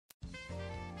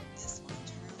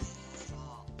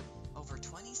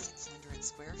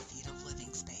square feet of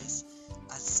living space.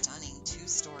 A stunning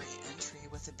 2-story entry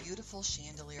with a beautiful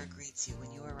chandelier greets you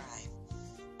when you arrive.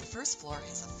 The first floor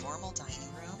has a formal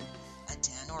dining room, a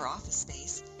den or office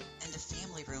space, and a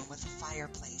family room with a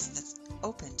fireplace that's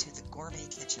open to the gourmet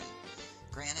kitchen.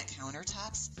 Granite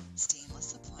countertops,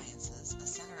 stainless appliances, a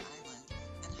center island,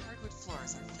 and hardwood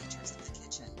floors are features of the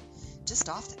kitchen. Just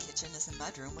off the kitchen is a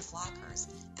mudroom with lockers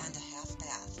and a half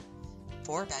bath.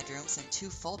 4 bedrooms and 2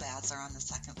 full baths are on the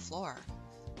second floor.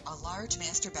 A large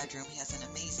master bedroom has an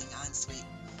amazing ensuite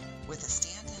with a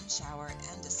stand-in shower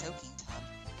and a soaking tub,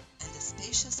 and a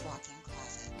spacious walk-in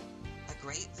closet. A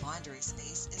great laundry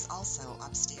space is also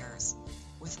upstairs.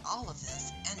 With all of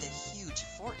this and a huge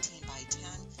 14 by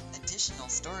 10 additional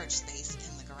storage space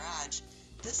in the garage,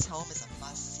 this home is a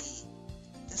must-see.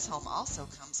 This home also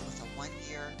comes with a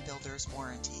 1-year builder's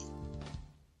warranty.